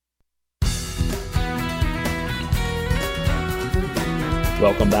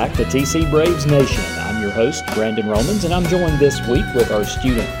Welcome back to TC Braves Nation. I'm your host, Brandon Romans, and I'm joined this week with our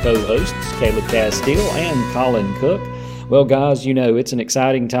student co-hosts, Caleb Castile and Colin Cook. Well, guys, you know, it's an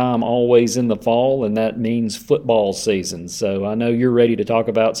exciting time always in the fall, and that means football season. So I know you're ready to talk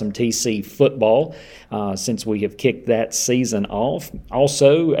about some TC football since we have kicked that season off.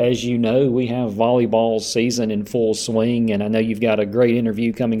 Also, as you know, we have volleyball season in full swing, and I know you've got a great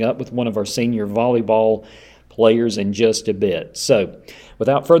interview coming up with one of our senior volleyball players in just a bit. So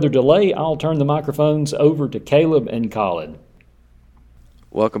without further delay, I'll turn the microphones over to Caleb and Colin.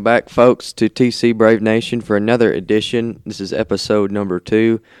 Welcome back, folks, to TC Brave Nation for another edition. This is episode number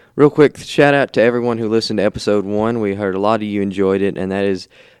 2. Real quick shout out to everyone who listened to episode 1. We heard a lot of you enjoyed it, and that is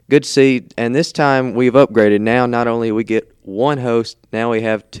good to see. And this time we've upgraded. Now not only we get one host, now we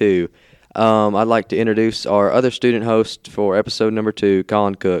have 2. I'd like to introduce our other student host for episode number 2,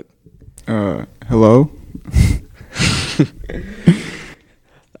 Colin Cook. Hello.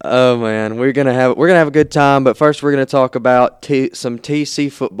 Oh man, we're gonna have a good time. But first, we're gonna talk about some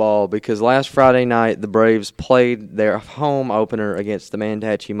TC football because last Friday night the Braves played their home opener against the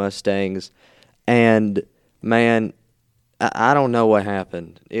Manatee Mustangs, and man, I don't know what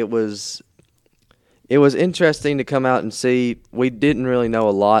happened. It was interesting to come out and see. We didn't really know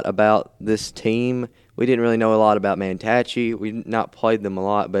a lot about this team. We didn't really know a lot about Manatee. We not played them a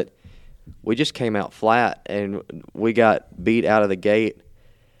lot, but we just came out flat and we got beat out of the gate.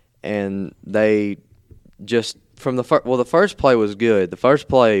 And they just the first play was good. The first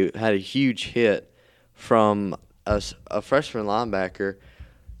play had a huge hit from a freshman linebacker.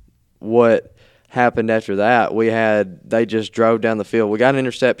 What happened after that? They just drove down the field. We got an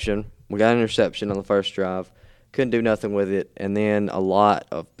interception. On the first drive. Couldn't do nothing with it. And then a lot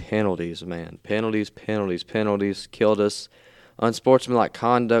of penalties, man. Penalties killed us. Unsportsmanlike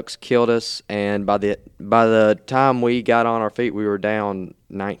conducts killed us, and by the time we got on our feet, we were down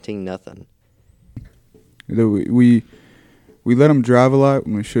 19-0. We let them drive a lot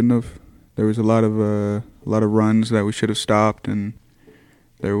when we shouldn't have. There was a lot of runs that we should have stopped, and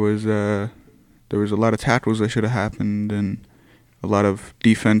there was a lot of tackles that should have happened, and a lot of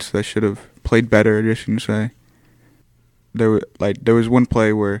defense that should have played better, I guess you can say. There was one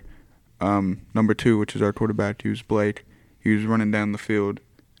play where number 2, which is our quarterback, he was Blake. He was running down the field,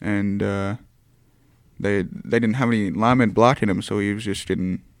 and they didn't have any linemen blocking him, so he was just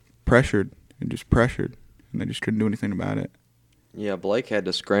getting pressured, and they just couldn't do anything about it. Yeah, Blake had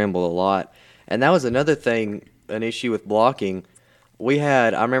to scramble a lot, and that was another thing, an issue with blocking.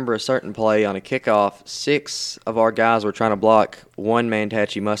 I remember a certain play on a kickoff, 6 of our guys were trying to block one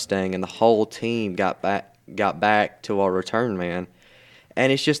Manatee Mustang, and the whole team got back to our return man.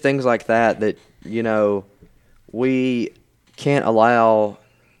 And it's just things like that, you know, we can't allow,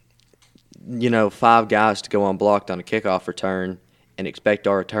 5 guys to go unblocked on a kickoff return and expect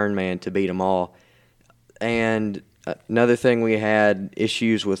our return man to beat them all. And another thing, we had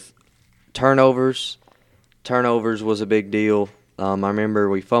issues with turnovers. Turnovers was a big deal. I remember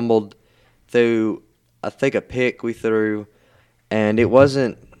we fumbled through, I think, a pick we threw, and it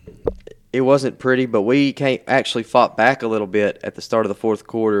wasn't pretty, but we actually fought back a little bit at the start of the fourth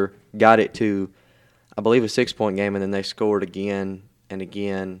quarter, got it to, I believe, a 6-point game, and then they scored again and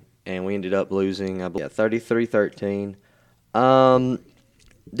again, and we ended up losing, 33-13.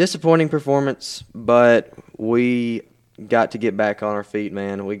 Disappointing performance, but we got to get back on our feet,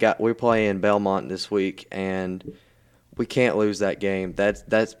 man. We're playing Belmont this week, and we can't lose that game.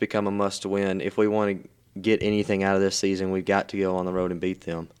 That's become a must-win. If we want to get anything out of this season, we've got to go on the road and beat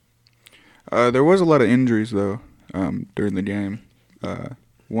them. There was a lot of injuries, though, during the game.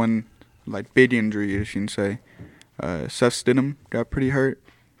 One big injury, as you can say. Seth Stidham got pretty hurt.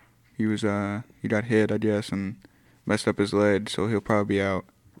 He got hit, I guess, and messed up his leg, so he'll probably be out.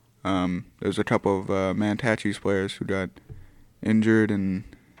 There's a couple of Manatee's players who got injured, and,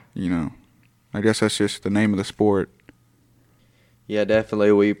 I guess that's just the name of the sport. Yeah,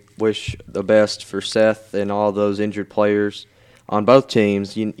 definitely. We wish the best for Seth and all those injured players on both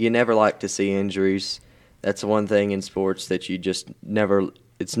teams. You never like to see injuries. That's one thing in sports that you just never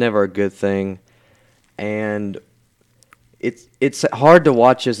 – it's never a good thing. And it's hard to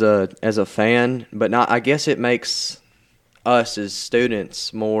watch as a fan, but I guess it makes us as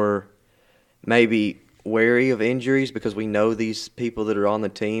students more maybe wary of injuries because we know these people that are on the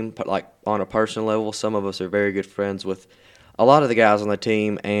team, like on a personal level. Some of us are very good friends with a lot of the guys on the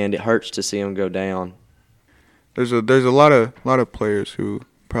team, and it hurts to see them go down. There's a lot of players who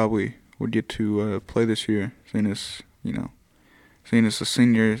probably would get to play this year, seeing as the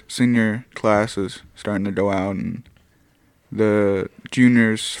senior class is starting to go out, and the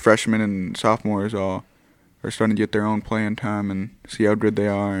juniors, freshmen, and sophomores all are starting to get their own playing time and see how good they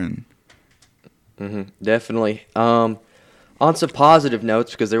are. And definitely. On some positive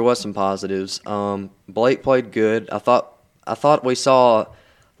notes, because there was some positives, Blake played good. I thought we saw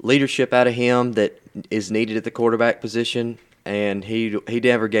leadership out of him that is needed at the quarterback position, and he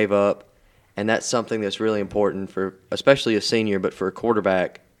never gave up. And that's something that's really important for, especially a senior, but for a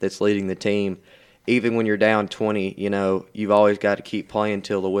quarterback that's leading the team. Even when you're down 20, you've always got to keep playing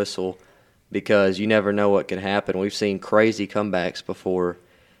till the whistle because you never know what can happen. We've seen crazy comebacks before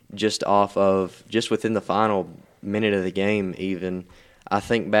just within the final minute of the game even. I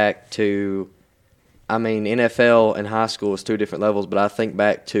think back to, NFL and high school is two different levels, but I think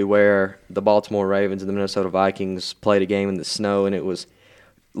back to where the Baltimore Ravens and the Minnesota Vikings played a game in the snow, and it was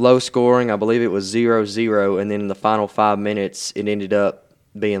low scoring. I believe it was 0-0, and then in the final 5 minutes, it ended up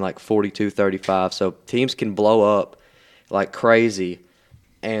being like 42-35. So teams can blow up like crazy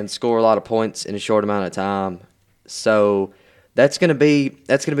and score a lot of points in a short amount of time. So that's going to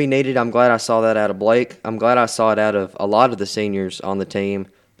be needed. I'm glad I saw that out of Blake. I'm glad I saw it out of a lot of the seniors on the team,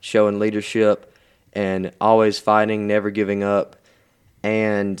 showing leadership and always fighting, never giving up.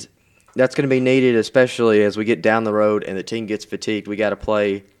 And that's going to be needed, especially as we get down the road and the team gets fatigued. We got to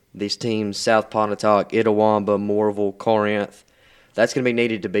play these teams: South Pontotoc, Itawamba, Moorville, Corinth. That's going to be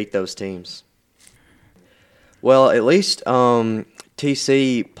needed to beat those teams. Well, at least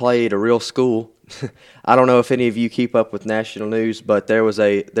TC played a real school. I don't know if any of you keep up with national news, but there's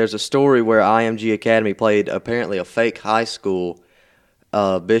a story where IMG Academy played apparently a fake high school,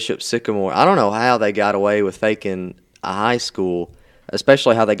 Bishop Sycamore. I don't know how they got away with faking a high school,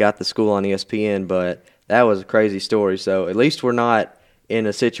 especially how they got the school on ESPN, but that was a crazy story. So at least we're not in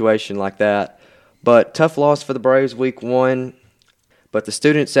a situation like that. But tough loss for the Braves week 1. But the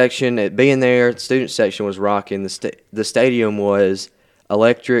student section, the student section was rocking. The stadium was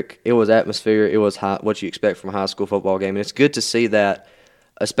electric. It was atmosphere. It was what you expect from a high school football game. And it's good to see that,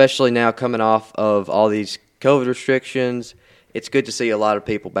 especially now coming off of all these COVID restrictions. It's good to see a lot of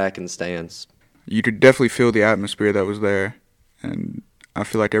people back in the stands. You could definitely feel the atmosphere that was there. And I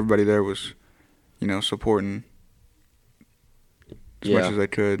feel like everybody there was, supporting as much as they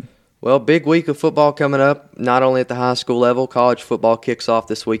could. Well, big week of football coming up, not only at the high school level. College football kicks off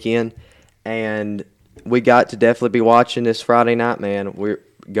this weekend, and we got to definitely be watching this Friday night, man. We're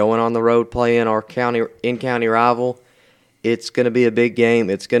going on the road playing our in-county rival. It's going to be a big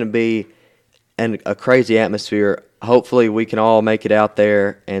game. It's going to be a crazy atmosphere. Hopefully we can all make it out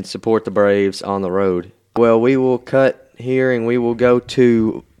there and support the Braves on the road. Well, we will cut here, and we will go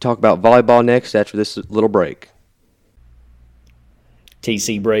to talk about volleyball next after this little break.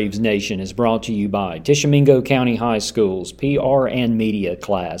 TC Braves Nation is brought to you by Tishomingo County High School's PR and Media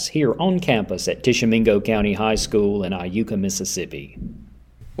class here on campus at Tishomingo County High School in Iuka, Mississippi.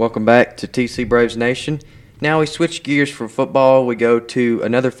 Welcome back to TC Braves Nation. Now we switch gears from football. We go to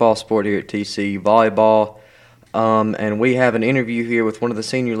another fall sport here at TC, volleyball. And we have an interview here with one of the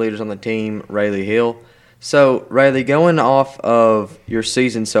senior leaders on the team, Rayleigh Hill. So, Rayleigh, going off of your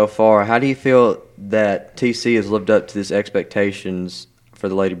season so far, how do you feel that TC has lived up to these expectations for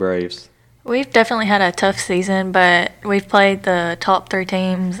the Lady Braves? We've definitely had a tough season, but we've played the top 3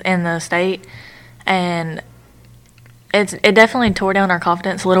 teams in the state, and it definitely tore down our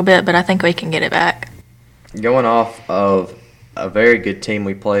confidence a little bit, but I think we can get it back. Going off of a very good team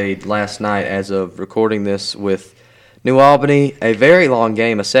we played last night as of recording this with New Albany, a very long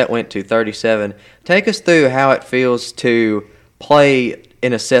game. A set went to 37. Take us through how it feels to play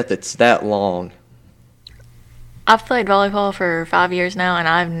in a set that's that long. I've played volleyball for 5 years now, and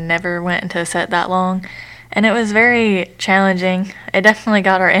I've never went into a set that long. And it was very challenging. It definitely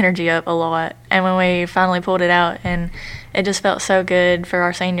got our energy up a lot. And when we finally pulled it out, and it just felt so good for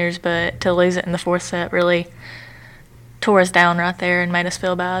our seniors, but to lose it in the 4th set really tore us down right there and made us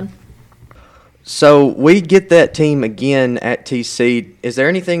feel bad. So we get that team again at TC. Is there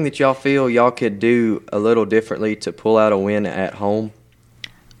anything that y'all feel y'all could do a little differently to pull out a win at home?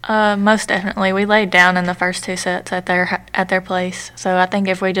 Most definitely. We laid down in the first 2 sets at their place. So I think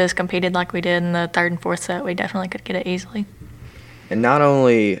if we just competed like we did in the 3rd and 4th set, we definitely could get it easily. And not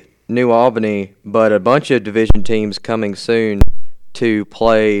only New Albany, but a bunch of division teams coming soon to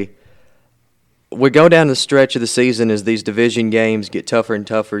play. We go down the stretch of the season as these division games get tougher and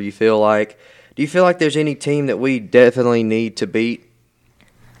tougher. Do you feel like there's any team that we definitely need to beat?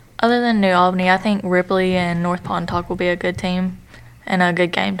 Other than New Albany, I think Ripley and North Pontotoc will be a good team and a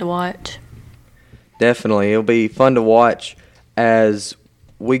good game to watch. Definitely. It'll be fun to watch as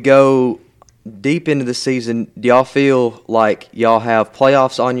we go deep into the season. Do y'all feel like y'all have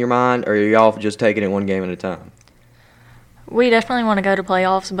playoffs on your mind, or are y'all just taking it one game at a time? We definitely want to go to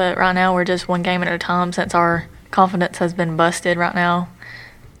playoffs, but right now we're just one game at a time since our confidence has been busted right now.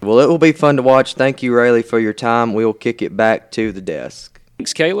 Well, it will be fun to watch. Thank you, Rayleigh, for your time. We will kick it back to the desk.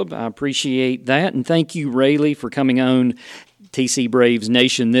 Thanks, Caleb. I appreciate that. And thank you, Rayleigh, for coming on TC Braves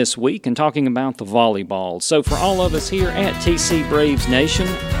Nation this week and talking about the volleyball. So for all of us here at TC Braves Nation,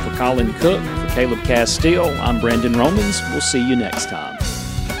 for Colin Cook, for Caleb Castile, I'm Brandon Romans. We'll see you next time.